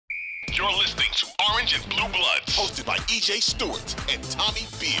You're listening to Orange and Blue Bloods, hosted by EJ Stewart and Tommy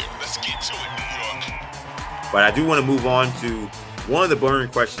Beer. Let's get to it, New York. But I do want to move on to one of the burning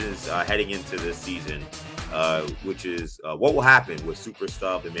questions heading into this season, which is what will happen with super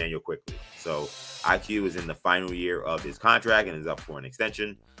sub Emmanuel Quickley. So IQ is in the final year of his contract and is up for an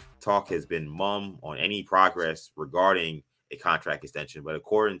extension. Talk has been mum on any progress regarding a contract extension, but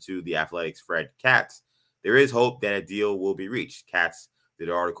according to the Athletic's Fred Katz, there is hope that a deal will be reached. Katz did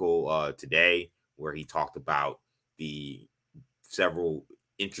an article today where he talked about the several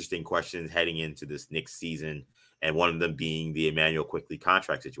interesting questions heading into this Knicks season, and one of them being the Emmanuel Quickley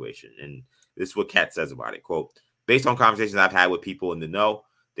contract situation. And this is what Katz says about it. Quote, based on conversations I've had with people in the know,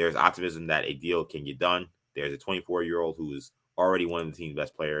 there's optimism that a deal can get done. There's a 24-year-old who is already one of the team's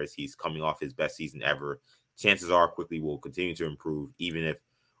best players. He's coming off his best season ever. Chances are Quickley will continue to improve. Even if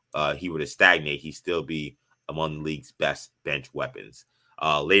he were to stagnate, he'd still be among the league's best bench weapons.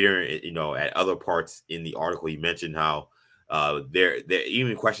 Later, at other parts in the article, he mentioned how there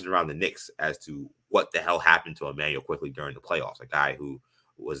even questions around the Knicks as to what the hell happened to Emmanuel Quickley during the playoffs. A guy who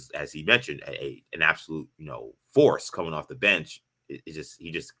was, as he mentioned, an absolute force coming off the bench.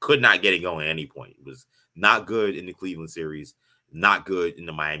 He just could not get it going at any point. It was not good in the Cleveland series, not good in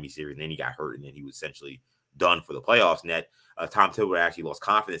the Miami series, and then he got hurt, and then he was essentially done for the playoffs. And that Tom Thibodeau actually lost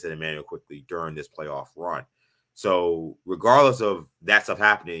confidence in Emmanuel Quickley during this playoff run. So regardless of that stuff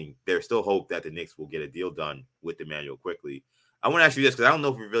happening, there's still hope that the Knicks will get a deal done with Emmanuel Quickley. I want to ask you this because I don't know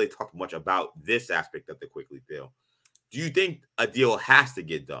if we really talked much about this aspect of the Quickley deal. Do you think a deal has to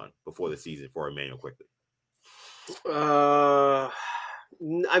get done before the season for Emmanuel Quickley? I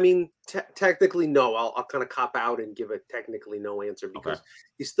mean, technically, no. I'll kind of cop out and give a technically no answer because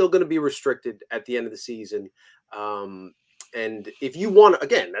he's still going to be restricted at the end of the season. And if you want,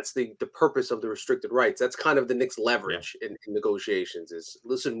 again, that's the purpose of the restricted rights. That's kind of the Knicks' leverage in negotiations is,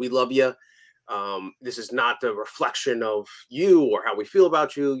 listen, we love you. This is not the reflection of you or how we feel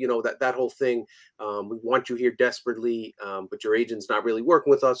about you. That whole thing. We want you here desperately, but your agent's not really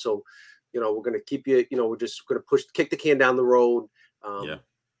working with us. So, we're going to keep you, we're just going to kick the can down the road.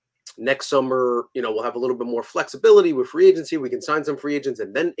 Next summer, we'll have a little bit more flexibility with free agency. We can sign some free agents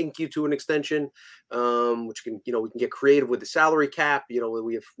and then ink you to an extension, which can, we can get creative with the salary cap.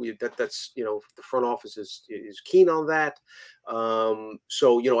 That's the front office is keen on that.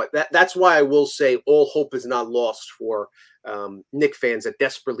 So, that's why I will say all hope is not lost for Knicks fans that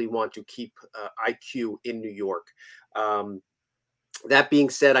desperately want to keep IQ in New York. That being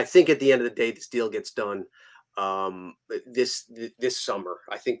said, I think at the end of the day, this deal gets done this summer.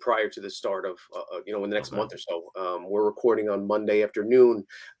 I think prior to the start of in the next month or so. We're recording on Monday afternoon.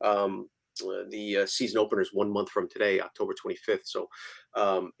 The season opener is 1 month from today, October 25th. So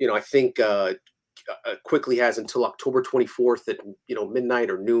I think Quickley has until October 24th at midnight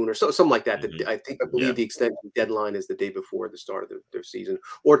or noon or something like that. I believe the extension deadline is the day before the start of their season,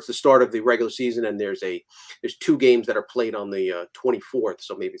 or it's the start of the regular season, and there's 2 games that are played on the 24th,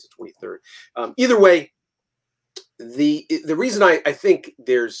 so maybe it's the 23rd. Either way, the reason I think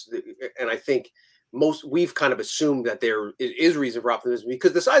I think we've kind of assumed that there is reason for optimism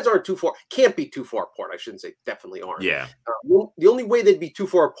because the sides can't be too far apart. I shouldn't say definitely aren't. Yeah. The only way they'd be too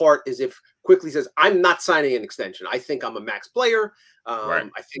far apart is if Quickley says, I'm not signing an extension. I think I'm a max player. I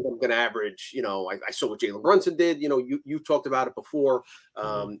think I'm going to average, I saw what Jalen Brunson did. You talked about it before.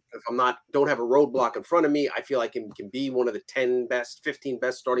 If don't have a roadblock in front of me, I feel like I can be one of the 10 best, 15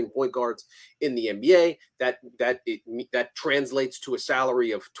 best starting point guards in the NBA. That translates to a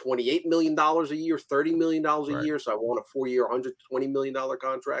salary of $28 million a year, $30 million a year. So I want a 4-year, $120 million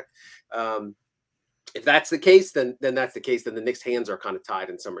contract. If that's the case, then that's the case. Then the Knicks' hands are kind of tied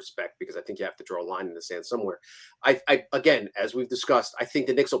in some respect because I think you have to draw a line in the sand somewhere. I again, as we've discussed, I think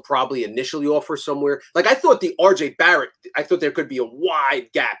the Knicks will probably initially offer somewhere. Like I thought the RJ Barrett, I thought there could be a wide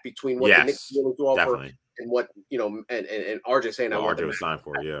gap between what the Knicks were willing to offer and what and RJ saying RJ was signed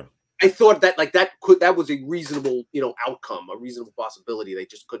for. Yeah, I thought that that was a reasonable outcome, a reasonable possibility. They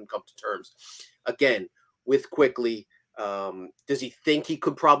just couldn't come to terms. Again, with Quickley. Does he think he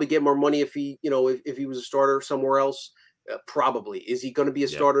could probably get more money if he was a starter somewhere else? Probably. Is he going to be a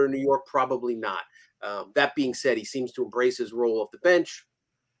starter in New York? Probably not. That being said, he seems to embrace his role off the bench.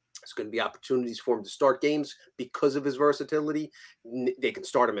 There's going to be opportunities for him to start games because of his versatility. They can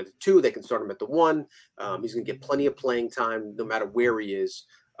start him at the 2. They can start him at the 1. He's going to get plenty of playing time no matter where he is.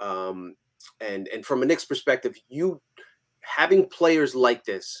 And from a Knicks perspective, you having players like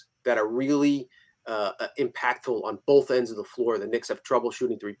this that are really impactful on both ends of the floor. The Knicks have trouble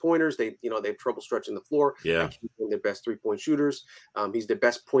shooting 3-pointers. They have trouble stretching the floor. Yeah, one of their best 3-point shooters. He's their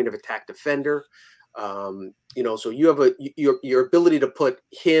best point of attack defender. So you have your ability to put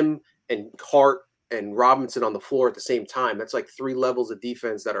him and Hart and Robinson on the floor at the same time. That's like 3 levels of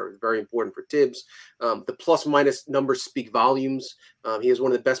defense that are very important for Tibbs. The plus minus numbers speak volumes. He has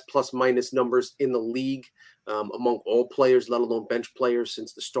one of the best plus minus numbers in the league among all players, let alone bench players,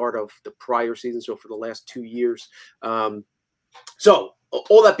 since the start of the prior season. So for the last 2 years. So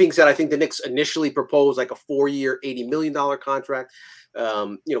all that being said, I think the Knicks initially proposed like a 4-year, $80 million contract.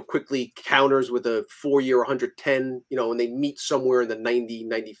 Quickley counters with a 4-year, 110, and they meet somewhere in the 90,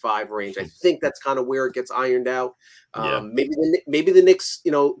 95 range. I think that's kind of where it gets ironed out. Maybe the Knicks,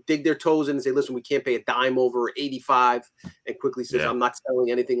 dig their toes in and say, listen, we can't pay a dime over 85. And Quickley says, I'm not selling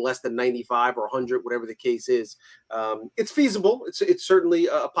anything less than 95 or 100, whatever the case is. It's feasible. It's certainly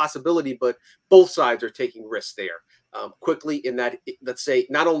a possibility, but both sides are taking risks there. Quickley in that, let's say,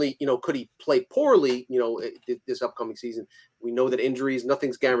 not only, could he play poorly, this upcoming season, we know that injuries,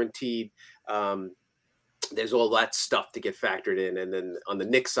 nothing's guaranteed. There's all that stuff to get factored in. And then on the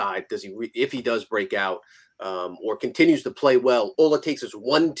Knicks side, if he does break out or continues to play well, all it takes is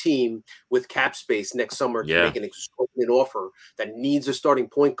one team with cap space next summer to make an exorbitant offer that needs a starting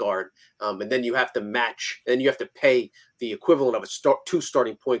point guard. And then you have to match, and you have to pay the equivalent of 2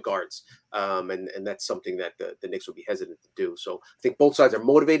 starting point guards. And that's something that the Knicks will be hesitant to do. So I think both sides are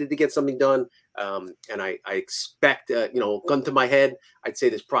motivated to get something done. And I expect, gun to my head, I'd say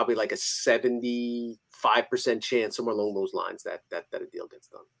there's probably like a 75% chance, somewhere along those lines, that a deal gets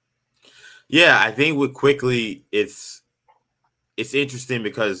done. Yeah, I think with Quickley, it's interesting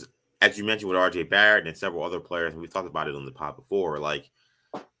because, as you mentioned with RJ Barrett and several other players, and we've talked about it on the pod before, like,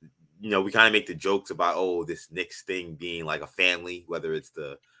 we kind of make the jokes about, this Knicks thing being like a family, whether it's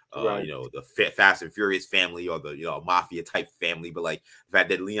the the Fast and Furious family or the mafia type family, but like the fact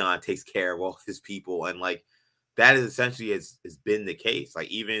that Leon takes care of all his people, and like that is essentially has been the case. Like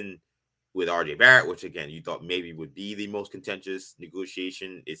even with RJ Barrett, which again you thought maybe would be the most contentious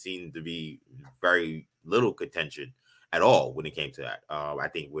negotiation, it seemed to be very little contention at all when it came to that. I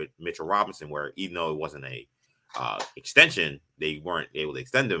think with Mitchell Robinson, where even though it wasn't a extension, they weren't able to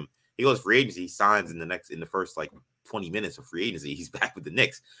extend him. He goes free agency, he signs in the first like 20 minutes of free agency, he's back with the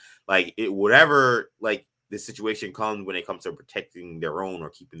Knicks. Like whatever, like the situation comes when it comes to protecting their own or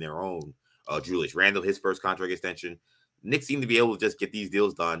keeping their own. Julius Randle, his first contract extension. Knicks seem to be able to just get these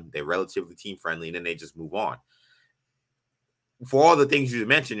deals done. They're relatively team friendly, and then they just move on. For all the things you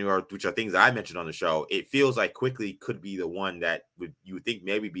mentioned, which are things I mentioned on the show, it feels like Quickley could be the one that you would think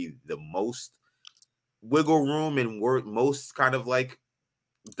maybe be the most wiggle room and most kind of like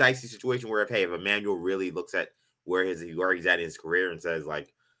dicey situation where if Emmanuel really looks at where he's at in his career and says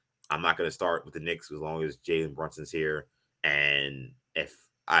like, I'm not going to start with the Knicks as long as Jalen Brunson's here, and if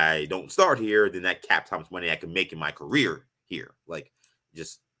I don't start here, then that caps how much money I can make in my career here. Like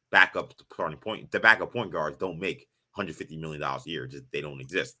just backup starting point. The backup point guards don't make $150 million a year. Just they don't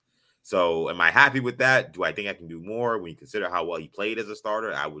exist. So am I happy with that? Do I think I can do more? When you consider how well he played as a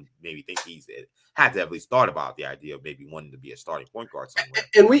starter, I would maybe think he's had to at least thought about the idea of maybe wanting to be a starting point guard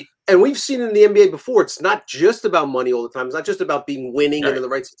somewhere. And we've seen in the NBA before, it's not just about money all the time. It's not just about being winning and in the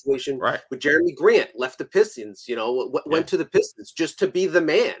right situation. Right. With Jeremy Grant, left the Pistons, went to the Pistons just to be the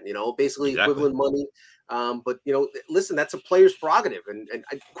man, basically equivalent money. But listen, that's a player's prerogative, and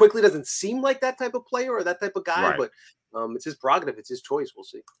Quickley doesn't seem like that type of player or that type of guy, but it's his prerogative, it's his choice. We'll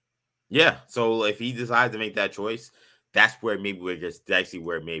see. Yeah. So if he decides to make that choice, that's where maybe we're just actually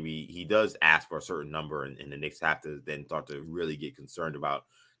where maybe he does ask for a certain number, and the Knicks have to then start to really get concerned about,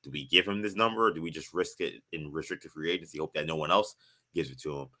 do we give him this number? Or do we just risk it in restricted free agency, hope that no one else gives it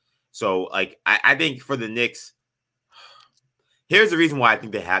to him? So like, I think for the Knicks, here's the reason why I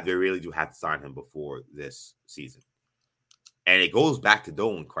think they really do have to sign him before this season. And it goes back to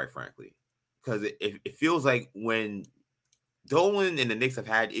Dolan, quite frankly, because it feels like when Dolan and the Knicks have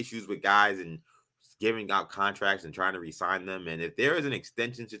had issues with guys and giving out contracts and trying to re-sign them, and if there is an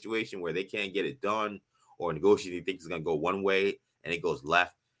extension situation where they can't get it done or negotiating thinks it's going to go one way and it goes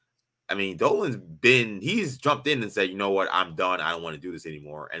left, I mean, he's jumped in and said, you know what, I'm done. I don't want to do this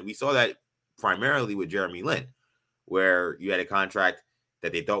anymore. And we saw that primarily with Jeremy Lin, where you had a contract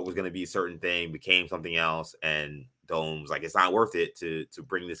that they thought was going to be a certain thing, became something else, and Dolan was like, it's not worth it to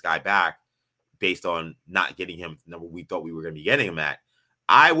bring this guy back based on not getting him the number we thought we were going to be getting him at.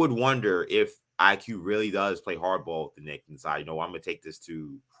 I would wonder if IQ really does play hardball with the Knicks and decide, I'm going to take this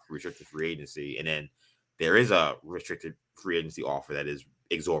to restricted free agency, and then there is a restricted free agency offer that is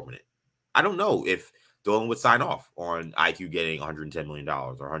exorbitant. I don't know if Dolan would sign off on IQ getting $110 million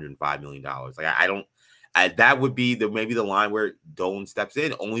or $105 million. Like I don't. That would be maybe the line where Dolan steps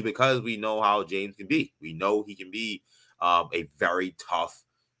in, only because we know how James can be. We know he can be a very tough,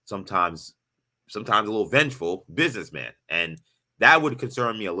 sometimes a little vengeful businessman, and That would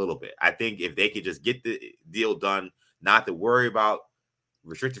concern me a little bit. I think if they could just get the deal done, not to worry about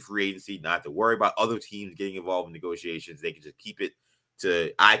restricted free agency, not to worry about other teams getting involved in negotiations, they can just keep it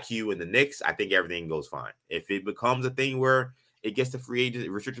to IQ and the Knicks. I think everything goes fine. If it becomes a thing where it gets to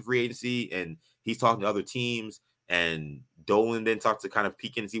restricted free agency, and he's talking to other teams, and Dolan then talks to kind of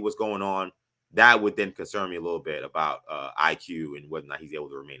peek and see what's going on, that would then concern me a little bit about IQ and whether or not he's able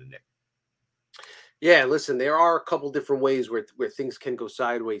to remain a Knick. Yeah, listen, there are a couple different ways where things can go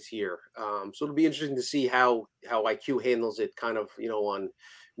sideways here. So it'll be interesting to see how IQ handles it, kind of, on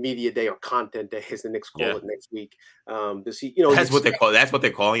media day or content day, as the Knicks call it next week. To see, that's what they call. That's what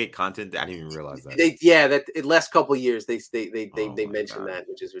they're calling it. Content. I didn't even realize that. That in last couple of years they mentioned that,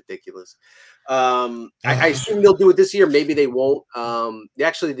 which is ridiculous. I assume they'll do it this year. Maybe they won't.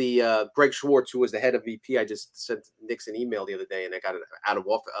 Actually, the Greg Schwartz, who was the head of VP, I just sent Knicks an email the other day, and I got it out of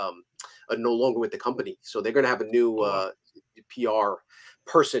office. No longer with the company, so they're going to have a new PR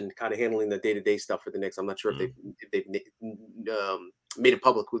person kind of handling the day-to-day stuff for the Knicks. I'm not sure if they've made it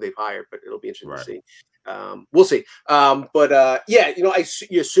public who they've hired, but it'll be interesting to see. We'll see.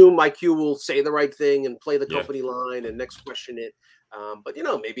 You assume IQ will say the right thing and play the company line and next question it. But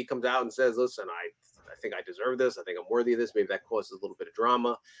maybe he comes out and says, "Listen, I think I deserve this. I think I'm worthy of this." Maybe that causes a little bit of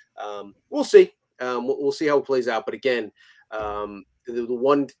drama. We'll see. We'll see how it plays out. But again, the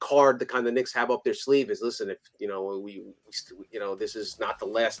one card the kind of Knicks have up their sleeve is, listen, if we this is not the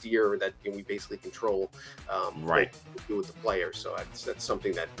last year that we basically control what we do with the players. So that's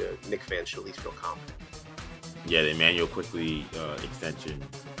something that the Knicks fans should at least feel confident. Yeah, the Emmanuel Quickley extension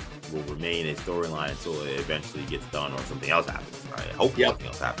will remain a storyline until it eventually gets done or something else happens. I hope nothing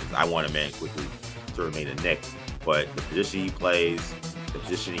else happens. I want Emmanuel Quickley to remain a Knick, but the position he plays, the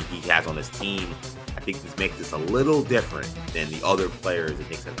position he has on his team, I think this makes this a little different than the other players the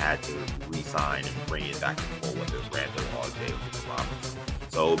Knicks have had to re-sign and bring it back to the fold, whether it's Randall, RJ, or Robinson.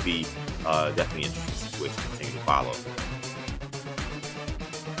 So it'll be definitely an interesting situation to continue to follow.